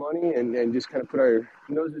VC money, and just kind of put our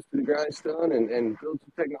noses to the grindstone and build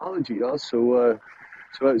some technology also.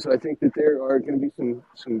 So I think that there are going to be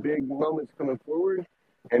some big moments coming forward.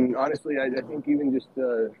 And honestly, I think even just,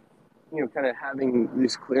 kind of having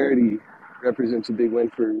this clarity represents a big win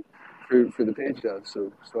for the page down.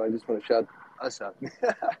 So I just want to shout us out,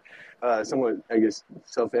 somewhat, I guess,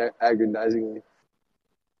 self-aggrandizingly.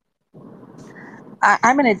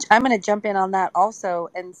 I'm gonna jump in on that also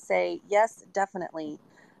and say yes, definitely.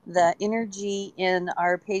 The energy in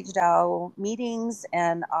our PageDAO meetings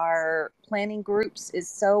and our planning groups is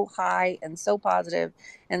so high and so positive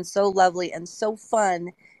and so lovely and so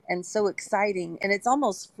fun. and so exciting. And it's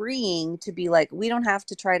almost freeing to be like, we don't have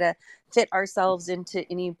to try to fit ourselves into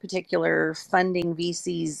any particular funding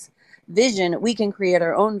VC's vision. We can create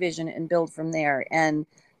our own vision and build from there. And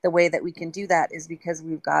the way that we can do that is because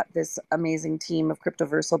we've got this amazing team of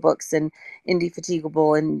Cryptoversal Books and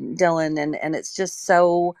Indefatigable and Dylan, and it's just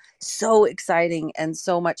so exciting and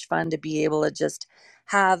so much fun to be able to just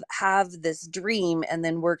have this dream and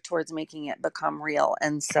then work towards making it become real.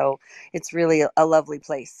 And so it's really a lovely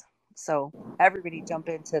place. So everybody jump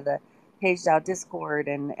into the Page DAO Discord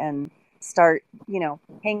and start,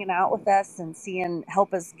 hanging out with us and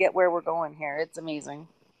help us get where we're going here. It's amazing.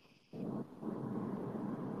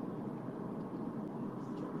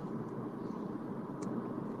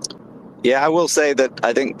 Yeah, I will say that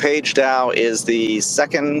I think PageDAO is the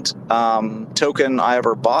second token I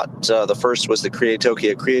ever bought. The first was the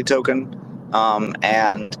Creatokia token.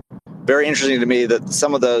 And very interesting to me that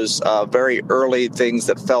some of those very early things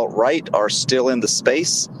that felt right are still in the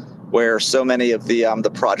space, where so many of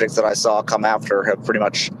the projects that I saw come after have pretty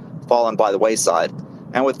much fallen by the wayside.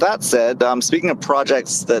 And with that said, speaking of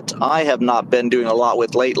projects that I have not been doing a lot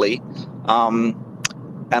with lately,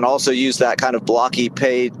 and also use that kind of blocky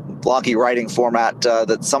writing format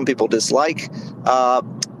that some people dislike.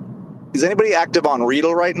 Is anybody active on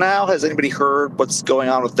Readle right now? Has anybody heard what's going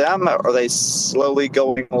on with them? Are they slowly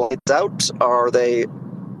going lights out? Are they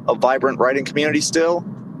a vibrant writing community still?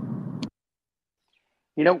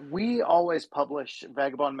 We always publish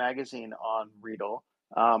Vagabond magazine on Readle,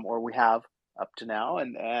 or we have up to now,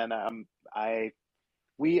 and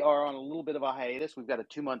we are on a little bit of a hiatus. We've got a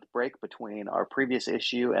 2-month break between our previous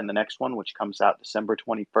issue and the next one, which comes out December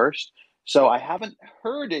 21st. So I haven't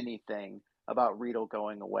heard anything about Readle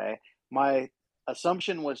going away. My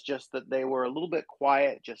assumption was just that they were a little bit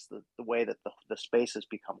quiet, just the way that the space has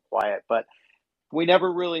become quiet. But we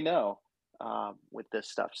never really know with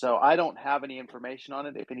this stuff. So I don't have any information on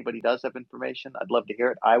it. If anybody does have information, I'd love to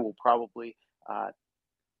hear it. I will probably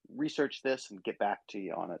research this and get back to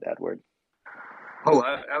you on it, Edward. Oh,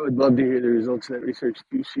 I would love to hear the results of that research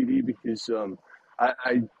too, CD, because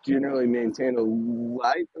I generally maintain a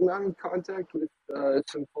light amount of contact with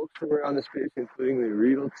some folks from around the space, including the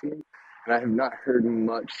Readle team, and I have not heard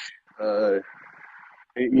much. Now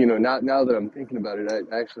that I'm thinking about it,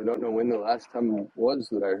 I actually don't know when the last time was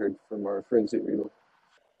that I heard from our friends at Readle.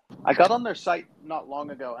 I got on their site not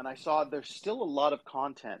long ago, and I saw there's still a lot of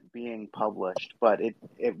content being published, but it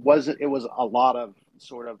was a lot of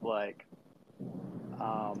sort of like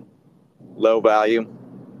low value.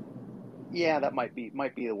 Yeah, that might be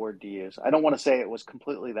the word to use. I don't want to say it was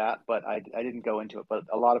completely that, but I didn't go into it. But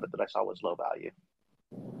a lot of it that I saw was low value.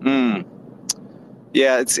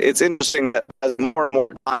 Yeah, it's interesting that as more and more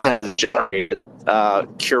content is generated,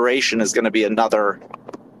 curation is going to be another,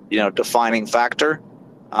 defining factor.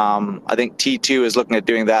 I think T2 is looking at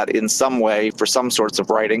doing that in some way for some sorts of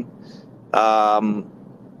writing. But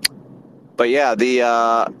yeah,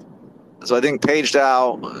 so I think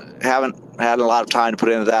PageDAO haven't had a lot of time to put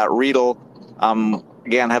into that. Readle,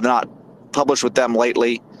 again, have not published with them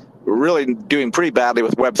lately. We're really doing pretty badly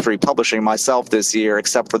with Web3 publishing myself this year,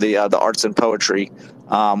 except for the arts and poetry,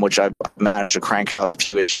 which I've managed to crank out a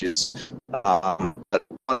few issues. But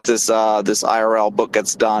once this IRL book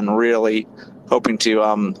gets done, really hoping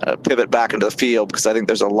to pivot back into the field, because I think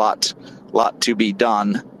there's a lot to be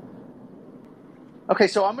done. Okay,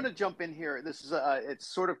 so I'm going to jump in here. This is it's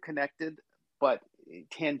sort of connected, but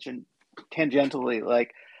tangentially.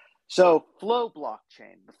 So Flow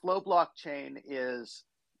blockchain. The Flow blockchain is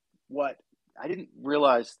what I didn't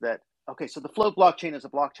realize that. Okay, so the Flow blockchain is a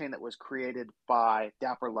blockchain that was created by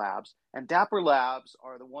Dapper Labs, and Dapper Labs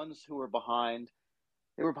are the ones who were behind.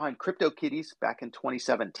 They were behind CryptoKitties back in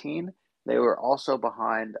 2017. They were also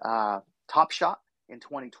behind Top Shot in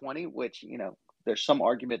 2020, which there's some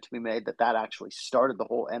argument to be made that actually started the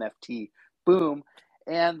whole NFT boom.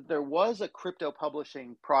 And there was a crypto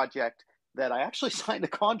publishing project that I actually signed a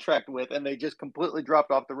contract with, and they just completely dropped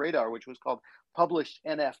off the radar, which was called Published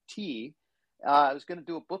NFT. I was going to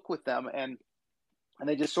do a book with them, and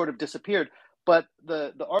they just sort of disappeared. But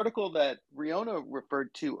the article that Riona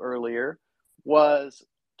referred to earlier was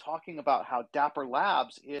talking about how Dapper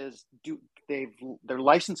Labs they're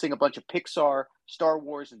licensing a bunch of Pixar, Star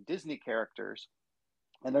Wars, and Disney characters,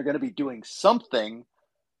 and they're going to be doing something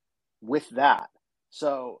with that.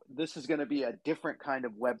 So this is going to be a different kind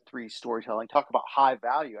of Web3 storytelling. Talk about high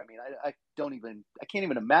value. I mean, I can't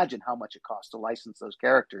even imagine how much it costs to license those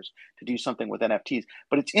characters to do something with NFTs.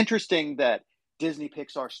 But it's interesting that Disney,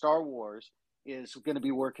 Pixar, Star Wars is going to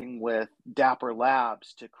be working with Dapper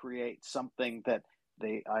Labs to create something that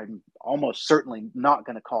I'm almost certainly not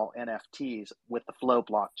going to call NFTs with the Flow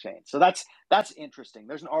blockchain. So that's interesting.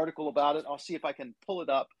 There's an article about it. I'll see if I can pull it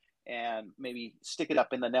up and maybe stick it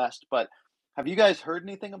up in the nest. But have you guys heard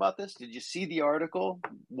anything about this? Did you see the article?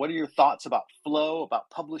 What are your thoughts about Flow, about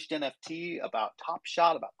published NFT, about Top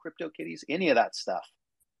Shot, about CryptoKitties, any of that stuff?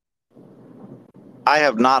 I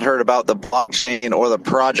have not heard about the blockchain or the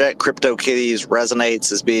project. CryptoKitties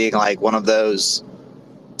resonates as being like one of those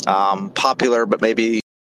popular but maybe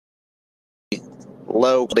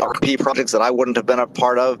low RP projects that I wouldn't have been a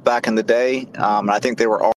part of back in the day. I think they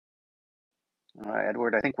were all. All right,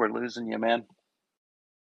 Edward, I think we're losing you, man.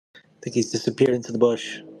 I think he's disappeared into the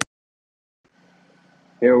bush.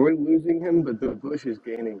 Yeah, we're losing him, but the bush is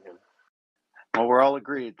gaining him. Well, we're all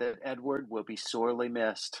agreed that Edward will be sorely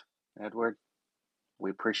missed. Edward, we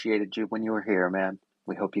appreciated you when you were here, man.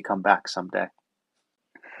 We hope you come back someday.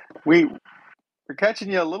 We're catching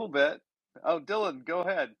you a little bit. Oh, Dylan, go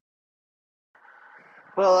ahead.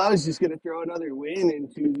 Well, I was just going to throw another win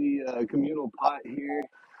into the communal pot here.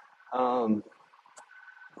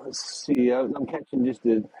 Let's see. I'm catching just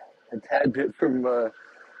a tad bit from our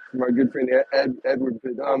good friend Edward.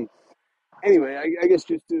 But anyway, I guess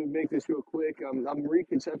just to make this real quick, I'm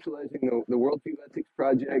reconceptualizing the Worldview Ethics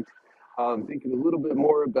Project, thinking a little bit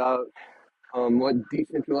more about what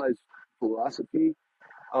decentralized philosophy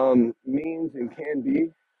means and can be.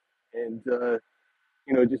 And,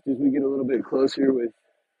 just as we get a little bit closer with,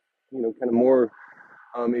 kind of more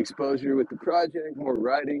exposure with the project, more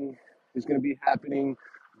writing is going to be happening.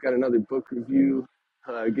 We've got another book review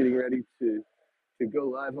getting ready to go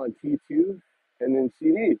live on T2 and then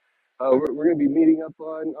CD. We're going to be meeting up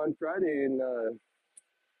on Friday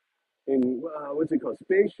in what's it called,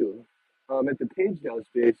 Spatial, at the Page Now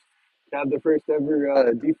space to have the first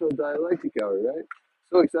ever Defield Dialectic Hour, right?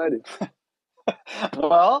 So excited.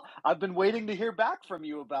 Well, I've been waiting to hear back from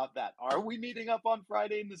you about that. Are we meeting up on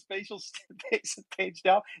Friday in the spatial space Page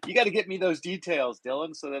Now? You got to get me those details,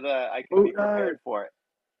 Dylan, so that I can be prepared for it.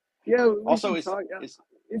 Yeah, we Also, can talk. is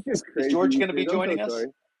It's just crazy. George going to be I'm so joining us? sorry.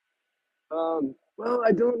 Well,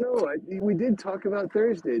 I don't know. We did talk about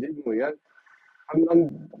Thursday, didn't we?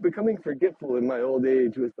 I'm becoming forgetful in my old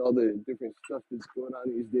age with all the different stuff that's going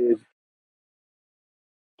on these days.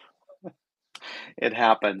 It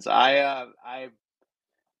happens.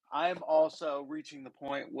 I'm also reaching the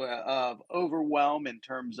point of overwhelm in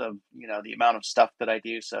terms of the amount of stuff that I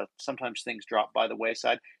do. So sometimes things drop by the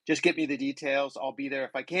wayside. Just get me the details. I'll be there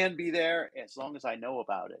if I can be there, as long as I know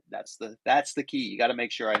about it. That's the key. You got to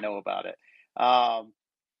make sure I know about it.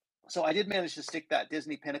 So I did manage to stick that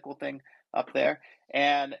Disney Pinnacle thing up there.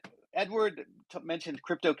 And Edward mentioned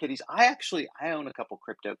CryptoKitties. I own a couple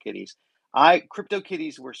CryptoKitties.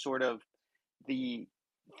 CryptoKitties were sort of the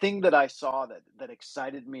thing that I saw that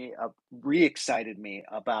excited me, re-excited me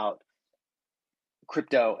about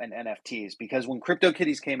crypto and NFTs, because when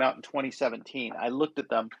CryptoKitties came out in 2017, I looked at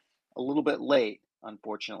them a little bit late,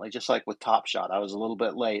 unfortunately, just like with Top Shot. I was a little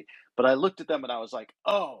bit late, but I looked at them and I was like,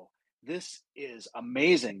 oh, this is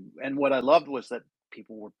amazing. And what I loved was that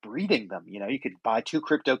people were breeding them. You could buy two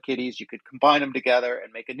CryptoKitties, you could combine them together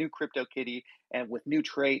and make a new CryptoKitty, and with new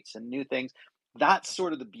traits and new things. That's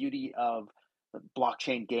sort of the beauty of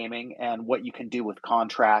blockchain gaming and what you can do with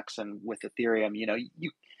contracts and with Ethereum.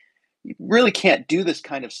 You really can't do this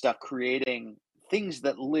kind of stuff creating things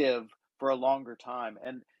that live for a longer time.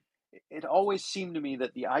 And it always seemed to me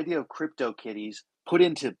that the idea of CryptoKitties put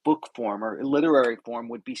into book form or literary form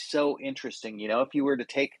would be so interesting. If you were to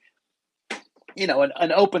take,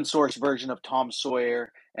 an open source version of Tom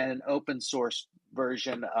Sawyer and an open source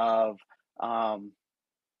version of, I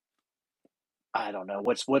don't know,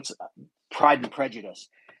 what's Pride and Prejudice,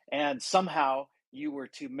 and somehow you were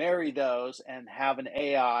to marry those and have an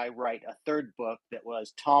AI write a third book that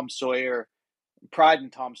was Tom Sawyer, Pride and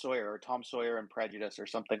Tom Sawyer, or Tom Sawyer and Prejudice, or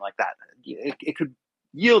something like that. It could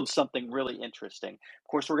yield something really interesting. Of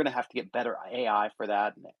course, we're going to have to get better AI for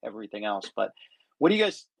that and everything else. But what do you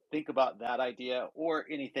guys think about that idea or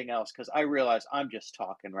anything else? Because I realize I'm just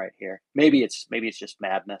talking right here. Maybe it's just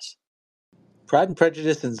madness. Pride and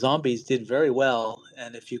Prejudice and Zombies did very well,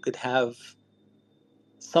 and if you could have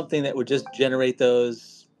something that would just generate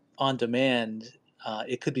those on demand,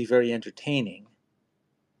 it could be very entertaining.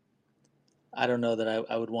 I don't know that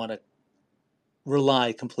I would want to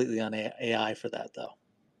rely completely on AI for that, though.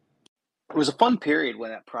 It was a fun period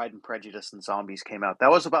when that Pride and Prejudice and Zombies came out.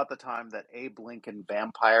 That was about the time that Abe Lincoln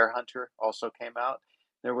Vampire Hunter also came out.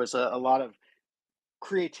 There was a lot of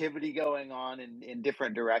creativity going on in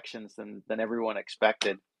different directions than everyone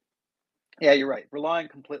expected. Yeah, you're right. Relying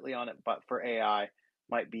completely on it, but for AI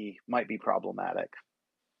might be problematic.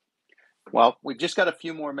 Well, we've just got a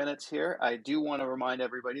few more minutes here. I do want to remind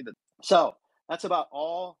everybody so that's about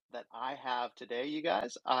all that I have today, you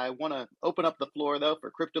guys. I want to open up the floor, though,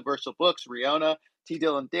 for Cryptoversal Books, Riona, T.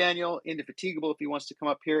 Dylan Daniel, Indefatigable, if he wants to come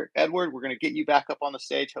up here. Edward, we're going to get you back up on the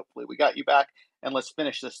stage. Hopefully we got you back, and let's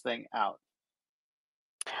finish this thing out.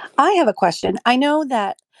 I have a question. I know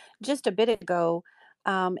that just a bit ago,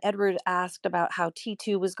 Edward asked about how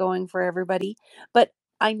T2 was going for everybody, but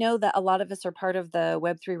I know that a lot of us are part of the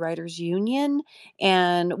Web3 Writers Union,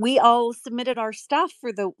 and we all submitted our stuff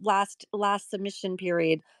for the last submission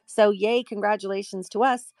period. So, yay, congratulations to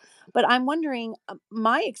us. But I'm wondering,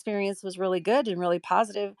 my experience was really good and really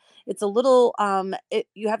positive. It's a little,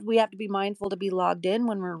 we have to be mindful to be logged in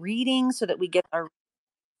when we're reading so that we get our.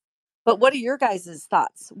 But what are your guys'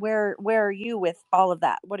 thoughts? Where are you with all of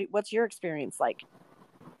that? What's your experience like?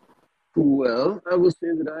 Well, I will say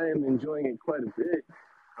that I am enjoying it quite a bit.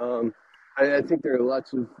 I think there are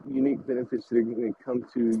lots of unique benefits that are going to come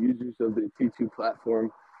to users of the T2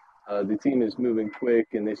 platform. The team is moving quick,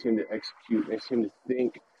 and they seem to execute, they seem to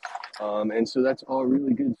think. And so that's all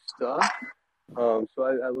really good stuff. So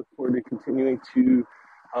I look forward to continuing to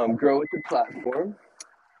grow with the platform.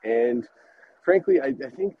 And frankly, I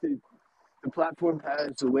think that the platform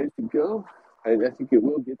has a ways to go. I think it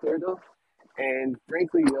will get there, though. And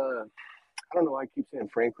frankly, I don't know why I keep saying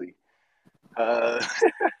frankly. Uh,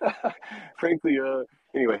 frankly,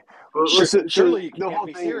 anyway. Well, Surely you the can't whole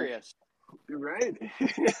be thing, serious. right?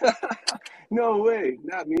 No way,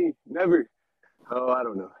 not me, never. Oh, I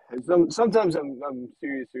don't know. Sometimes I'm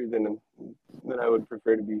seriouser than I would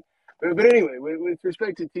prefer to be. But anyway, with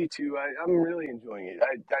respect to T2, I'm really enjoying it.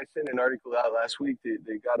 I sent an article out last week that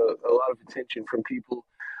got a lot of attention from people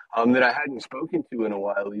that I hadn't spoken to in a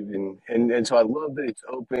while, even. And so I love that it's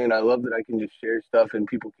open. I love that I can just share stuff and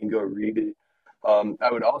people can go read it.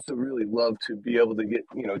 I would also really love to be able to get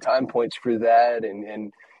time points for that,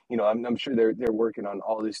 and I'm sure they're working on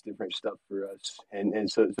all this different stuff for us, and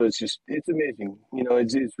so it's amazing.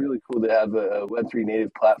 It's really cool to have a Web3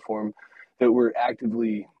 native platform that we're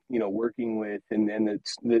actively working with, and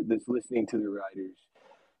that's listening to the writers.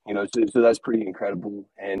 So that's pretty incredible,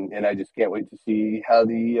 and I just can't wait to see how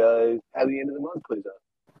the end of the month plays out.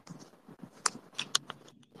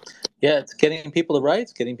 Yeah, it's getting people to write,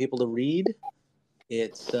 it's getting people to read.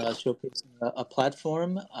 It's showcasing a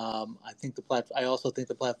platform. I also think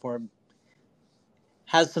the platform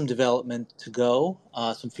has some development to go.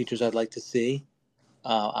 Some features I'd like to see.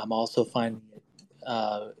 I'm also finding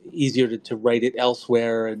it easier to write it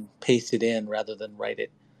elsewhere and paste it in rather than write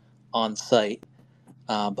it on site.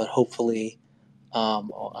 But hopefully,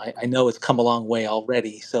 I know it's come a long way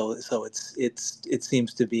already. So it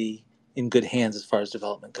seems to be in good hands as far as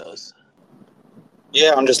development goes.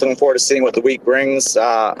 Yeah, I'm just looking forward to seeing what the week brings.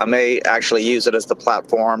 I may actually use it as the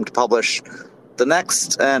platform to publish the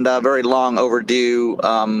next and very long overdue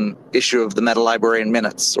issue of the Meta Library in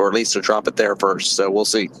Minutes, or at least to drop it there first. So we'll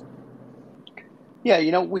see.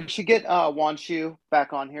 Yeah, we should get Wanshu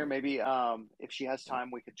back on here. Maybe if she has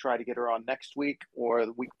time, we could try to get her on next week or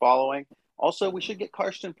the week following. Also, we should get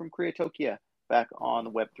Karsten from Creatokia back on the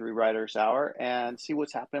Web3 Writers Hour and see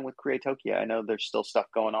what's happening with Creatokia. I know there's still stuff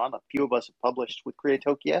going on. A few of us have published with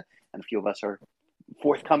Creatokia, and a few of us are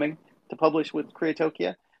forthcoming to publish with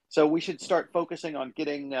Creatokia. So we should start focusing on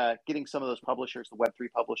getting some of those publishers, the Web3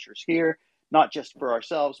 publishers here, not just for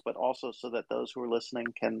ourselves, but also so that those who are listening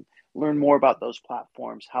can learn more about those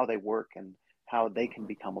platforms, how they work, and how they can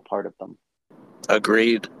become a part of them.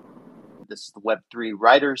 Agreed. This is the Web3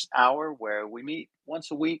 Writers Hour, where we meet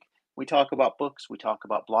once a week. We talk about books, we talk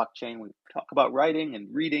about blockchain, we talk about writing and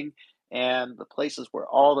reading, and the places where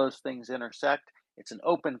all those things intersect. It's an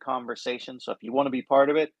open conversation, so if you want to be part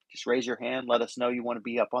of it, just raise your hand, let us know you want to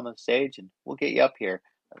be up on the stage, and we'll get you up here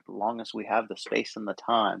as long as we have the space and the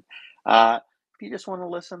time. If you just want to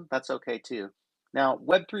listen, that's okay too. Now,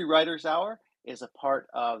 Web3 Writers Hour is a part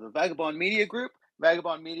of the Vagabond Media Group.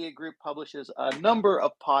 Vagabond Media Group publishes a number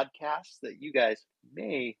of podcasts that you guys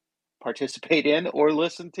may participate in or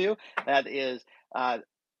listen to. That is,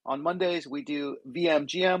 on Mondays, we do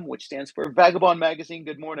VMGM, which stands for Vagabond Magazine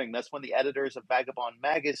Good Morning. That's when the editors of Vagabond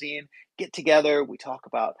Magazine get together. We talk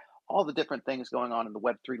about all the different things going on in the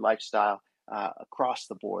Web3 lifestyle across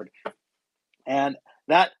the board. And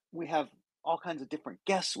that we have all kinds of different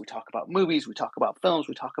guests. We talk about movies, we talk about films,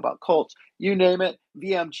 we talk about cults, you name it.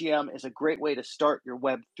 VMGM is a great way to start your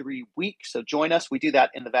Web3 week. So join us. We do that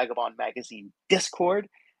in the Vagabond Magazine Discord.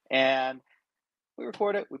 And we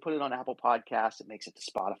record it, we put it on Apple Podcasts, it makes it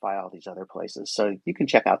to Spotify, all these other places. So you can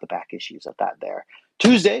check out the back issues of that there.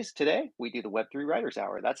 Tuesdays, today, we do the Web3 Writers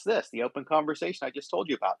Hour. That's the open conversation I just told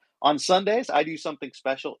you about. On Sundays, I do something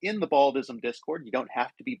special in the Baldism Discord. You don't have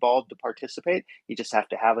to be bald to participate. You just have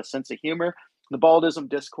to have a sense of humor. The Baldism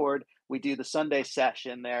Discord, we do the Sunday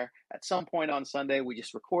session there. At some point on Sunday, we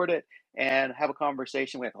just record it and have a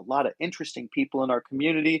conversation. We have a lot of interesting people in our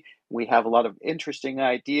community. We have a lot of interesting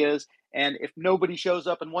ideas. And if nobody shows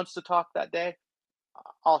up and wants to talk that day,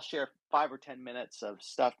 I'll share 5 or 10 minutes of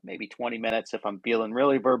stuff, maybe 20 minutes if I'm feeling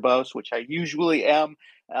really verbose, which I usually am,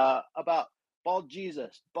 about bald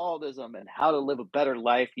Jesus, baldism, and how to live a better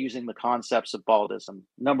life using the concepts of baldism.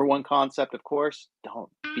 Number one concept, of course, don't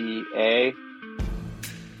be a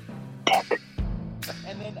dick.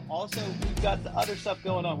 And then also, we've got the other stuff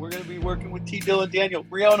going on. We're going to be working with T. Dylan Daniel.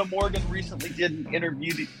 Brianna Morgan recently did an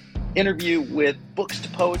interview with Books to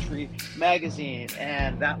Poetry magazine,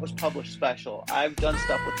 and that was published special. I've done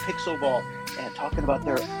stuff with Pixel Vault and talking about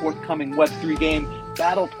their forthcoming Web3 game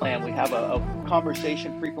battle plan. We have a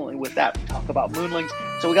conversation frequently with that. We talk about Moonlings.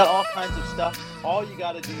 So we got all kinds of stuff. All you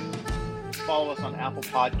got to do is follow us on Apple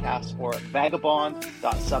Podcasts or at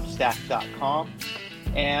vagabond.substack.com,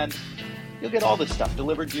 and you'll get all this stuff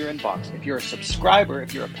delivered to your inbox. If you're a subscriber,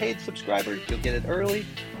 if you're a paid subscriber, you'll get it early.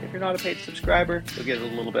 If you're not a paid subscriber, you'll get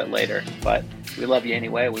it a little bit later. But we love you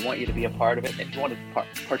anyway. We want you to be a part of it. If you want to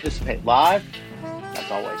participate live, that's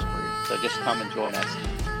always free. So just come and join us.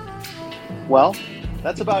 Well,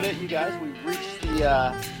 that's about it, you guys. We've reached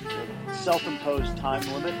the self-imposed time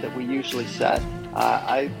limit that we usually set.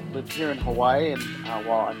 I live here in Hawaii, and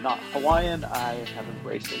while I'm not Hawaiian, I have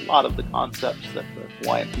embraced a lot of the concepts that the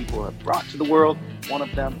Hawaiian people have brought to the world. One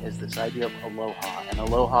of them is this idea of aloha, and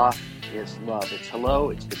aloha is love. It's hello,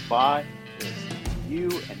 it's goodbye, it's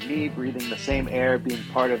you and me breathing the same air, being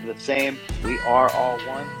part of the same. We are all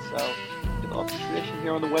one. So we developed a tradition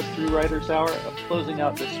here on the Web3 Writers Hour of closing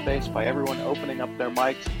out this space by everyone opening up their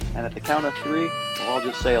mics, and at the count of 3, we'll all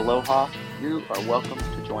just say aloha. You are welcome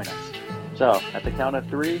to join us. So, at the count of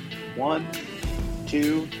 3, 1,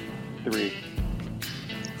 2, 3.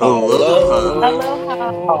 Aloha. Aloha.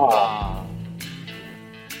 Aloha.